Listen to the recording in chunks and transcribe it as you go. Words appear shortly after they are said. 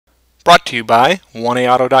Brought to you by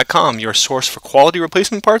 1AAuto.com, your source for quality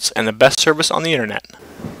replacement parts and the best service on the internet.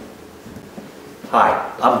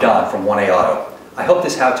 Hi, I'm Don from 1A Auto. I hope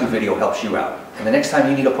this how-to video helps you out. And the next time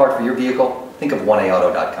you need a part for your vehicle, think of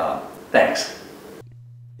 1AAuto.com. Thanks.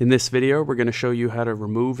 In this video, we're going to show you how to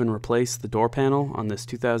remove and replace the door panel on this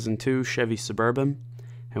 2002 Chevy Suburban.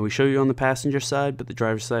 And we show you on the passenger side, but the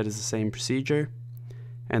driver's side is the same procedure.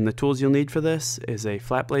 And the tools you'll need for this is a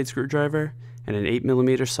flat blade screwdriver and an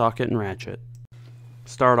 8mm socket and ratchet.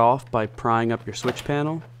 Start off by prying up your switch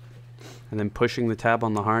panel and then pushing the tab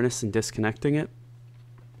on the harness and disconnecting it.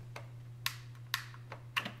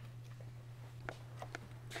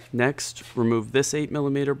 Next, remove this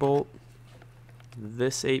 8mm bolt,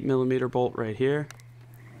 this 8mm bolt right here,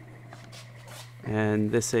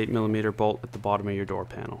 and this 8mm bolt at the bottom of your door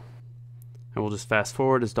panel. And we'll just fast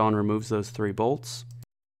forward as Dawn removes those 3 bolts.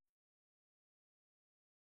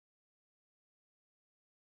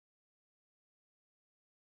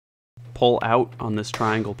 Pull out on this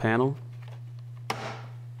triangle panel,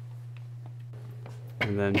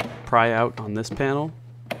 and then pry out on this panel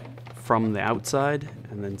from the outside,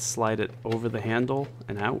 and then slide it over the handle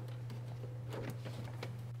and out.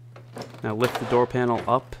 Now lift the door panel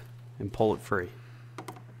up and pull it free.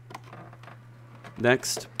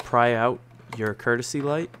 Next, pry out your courtesy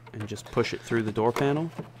light and just push it through the door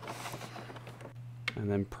panel,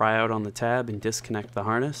 and then pry out on the tab and disconnect the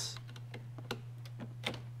harness.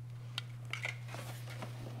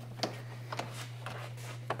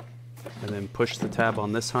 And then push the tab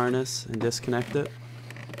on this harness and disconnect it.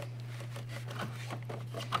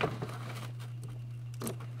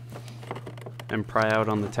 And pry out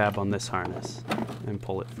on the tab on this harness and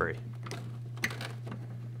pull it free.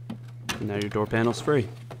 And now your door panel's free.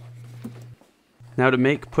 Now to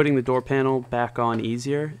make putting the door panel back on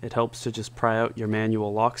easier, it helps to just pry out your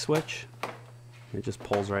manual lock switch. It just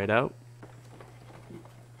pulls right out.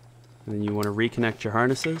 And then you want to reconnect your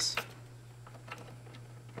harnesses.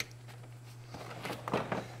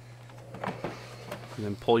 And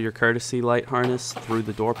then pull your courtesy light harness through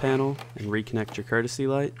the door panel and reconnect your courtesy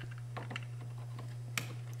light.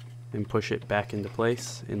 And push it back into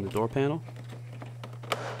place in the door panel.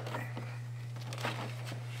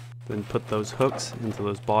 Then put those hooks into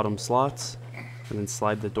those bottom slots and then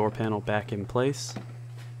slide the door panel back in place.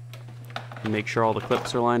 And make sure all the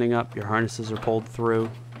clips are lining up, your harnesses are pulled through,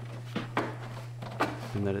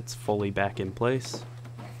 and that it's fully back in place.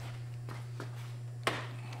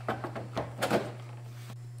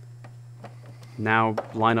 Now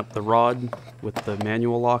line up the rod with the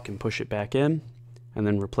manual lock and push it back in, and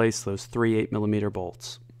then replace those 3 8mm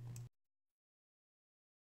bolts.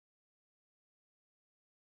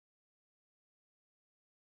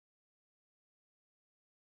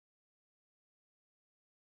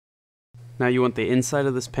 Now you want the inside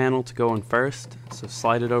of this panel to go in first, so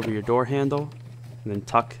slide it over your door handle, and then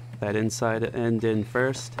tuck that inside end in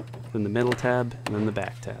first, then the middle tab, and then the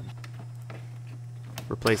back tab.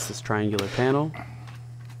 Replace this triangular panel,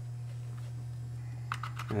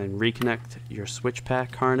 and reconnect your switch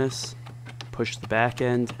pack harness, push the back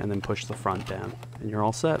end, and then push the front down, and you're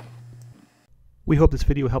all set. We hope this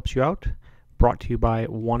video helps you out. Brought to you by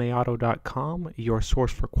 1AAuto.com, your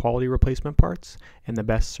source for quality replacement parts and the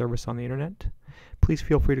best service on the internet. Please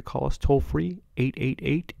feel free to call us toll-free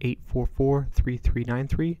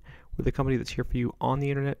 888-844-3393. We're the company that's here for you on the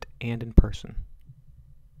internet and in person.